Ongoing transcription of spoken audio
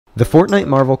The Fortnite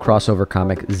Marvel crossover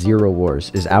comic Zero Wars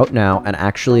is out now and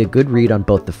actually a good read on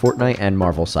both the Fortnite and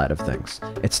Marvel side of things.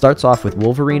 It starts off with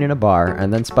Wolverine in a bar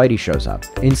and then Spidey shows up.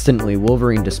 Instantly,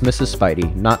 Wolverine dismisses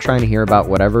Spidey, not trying to hear about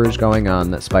whatever is going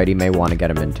on that Spidey may want to get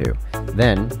him into.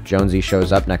 Then, Jonesy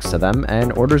shows up next to them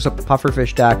and orders a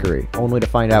pufferfish daiquiri, only to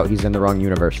find out he's in the wrong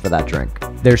universe for that drink.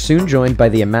 They're soon joined by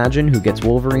the Imagine, who gets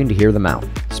Wolverine to hear them out.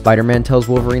 Spider-Man tells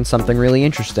Wolverine something really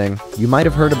interesting. You might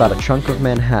have heard about a chunk of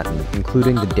Manhattan,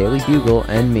 including the Daily Bugle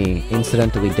and me,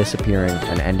 incidentally disappearing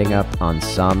and ending up on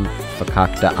some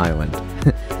Fakakta island.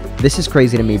 This is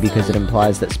crazy to me because it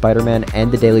implies that Spider-Man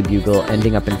and the Daily Bugle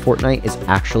ending up in Fortnite is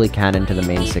actually canon to the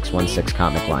main 616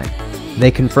 comic line.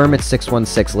 They confirm it's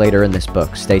 616 later in this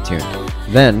book, stay tuned.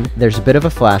 Then, there's a bit of a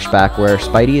flashback where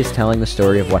Spidey is telling the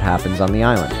story of what happens on the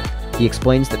island. He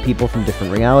explains that people from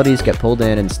different realities get pulled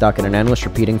in and stuck in an endless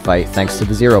repeating fight thanks to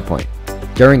the 0 point.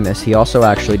 During this, he also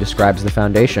actually describes the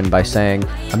Foundation by saying,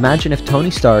 "Imagine if Tony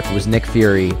Stark was Nick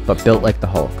Fury, but built like the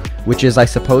Hulk," which is, I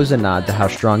suppose, a nod to how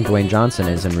strong Dwayne Johnson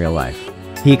is in real life.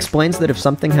 He explains that if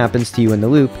something happens to you in the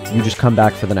loop, you just come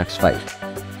back for the next fight.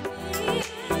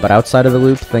 But outside of the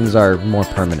loop, things are more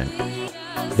permanent.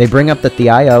 They bring up that the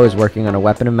IO is working on a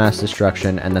weapon of mass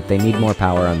destruction and that they need more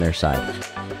power on their side.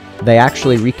 They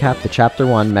actually recap the Chapter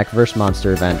 1 Mech vs.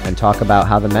 Monster event and talk about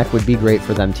how the mech would be great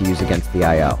for them to use against the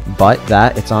IO, but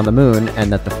that it's on the moon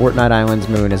and that the Fortnite Island's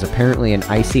moon is apparently an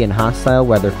icy and hostile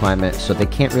weather climate, so they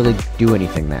can't really do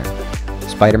anything there.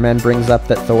 Spider-Man brings up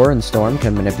that Thor and Storm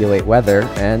can manipulate weather,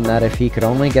 and that if he could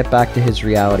only get back to his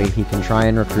reality, he can try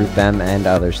and recruit them and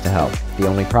others to help. The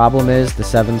only problem is, the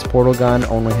Seven's portal gun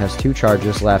only has 2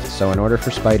 charges left, so in order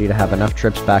for Spidey to have enough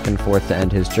trips back and forth to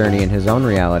end his journey in his own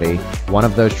reality, one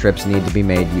of those trips need to be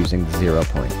made using the 0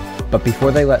 point. But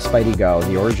before they let Spidey go,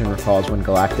 the Origin recalls when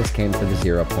Galactus came for the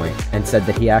 0 point, and said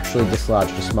that he actually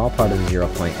dislodged a small part of the 0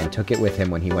 point and took it with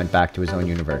him when he went back to his own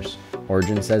universe.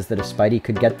 Origin says that if Spidey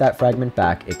could get that fragment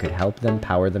back, it could help them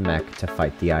power the mech to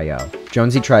fight the IO.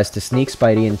 Jonesy tries to sneak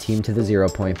Spidey and team to the 0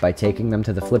 point by taking them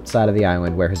to the flipped side of the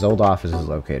island where his old office is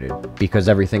located. Because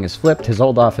everything is flipped, his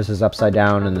old office is upside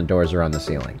down and the doors are on the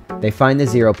ceiling. They find the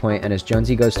 0 point, and as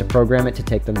Jonesy goes to program it to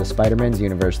take them to Spider-Man's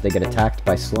universe, they get attacked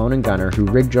by Sloan and Gunner, who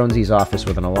rigged Jonesy's office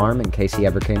with an alarm in case he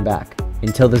ever came back.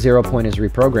 Until the 0 point is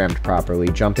reprogrammed properly,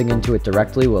 jumping into it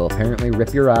directly will apparently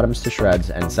rip your atoms to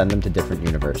shreds and send them to different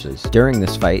universes. During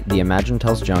this fight, the Imagine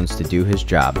tells Jones to do his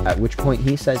job, at which point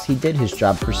he says he did his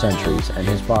job for centuries and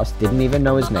his boss didn't even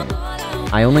know his name.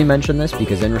 I only mention this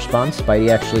because in response, Spidey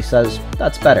actually says,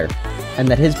 "That's better," and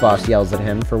that his boss yells at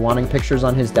him for wanting pictures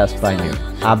on his desk by noon,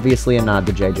 obviously a nod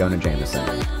to J. Jonah Jameson.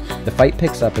 The fight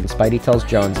picks up and Spidey tells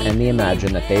Jones and the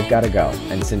Imagine that they've gotta go,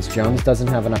 and since Jones doesn't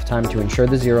have enough time to ensure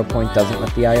the 0 point doesn't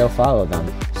let the IO follow them,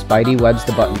 Spidey webs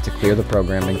the button to clear the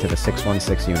programming to the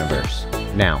 616 universe.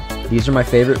 Now, these are my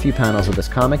favorite few panels of this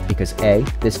comic because A,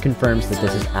 this confirms that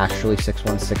this is actually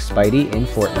 616 Spidey in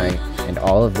Fortnite, and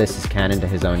all of this is canon to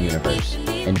his own universe.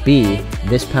 And B,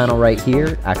 this panel right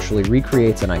here actually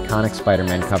recreates an iconic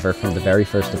Spider-Man cover from the very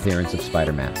first appearance of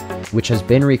Spider-Man, which has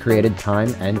been recreated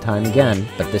time and time again,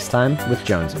 but this time with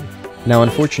Jonesy. Now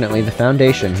unfortunately, the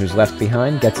Foundation, who's left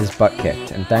behind, gets his butt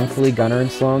kicked, and thankfully Gunner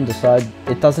and Sloan decide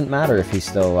it doesn't matter if he's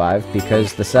still alive,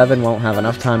 because the Seven won't have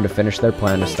enough time to finish their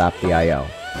plan to stop the IO.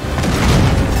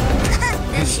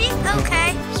 Is she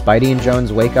okay? Spidey and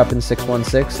Jones wake up in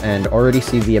 616 and already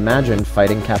see the Imagine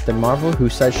fighting Captain Marvel, who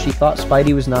says she thought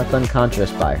Spidey was knocked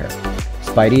unconscious by her.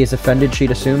 Spidey is offended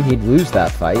she'd assume he'd lose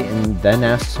that fight, and then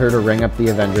asks her to ring up the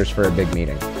Avengers for a big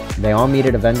meeting. They all meet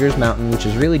at Avengers Mountain, which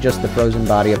is really just the frozen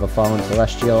body of a fallen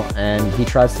Celestial, and he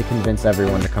tries to convince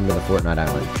everyone to come to the Fortnite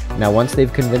Island. Now once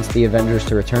they've convinced the Avengers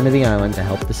to return to the island to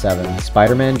help the Seven,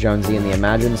 Spider-Man, Jonesy, and the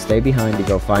Imagine stay behind to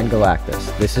go find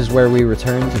Galactus. This is where we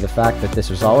return to the fact that this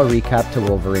was all a recap to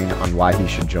Wolverine on why he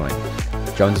should join.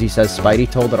 Jonesy says Spidey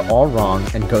told it all wrong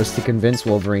and goes to convince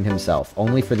Wolverine himself,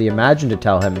 only for the Imagine to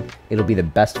tell him it'll be the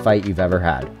best fight you've ever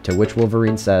had, to which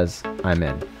Wolverine says, "I'm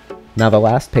in." Now the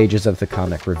last pages of the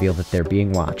comic reveal that they're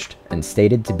being watched, and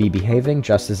stated to be behaving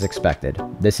just as expected.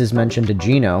 This is mentioned to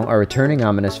Gino, a returning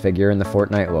ominous figure in the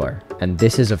Fortnite lore, and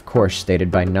this is of course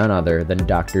stated by none other than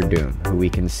Dr. Doom, who we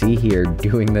can see here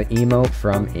doing the emote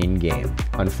from in-game.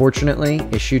 Unfortunately,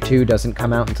 issue 2 doesn't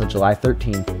come out until July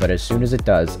 13th, but as soon as it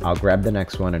does, I'll grab the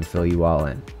next one and fill you all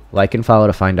in. Like and follow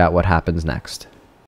to find out what happens next.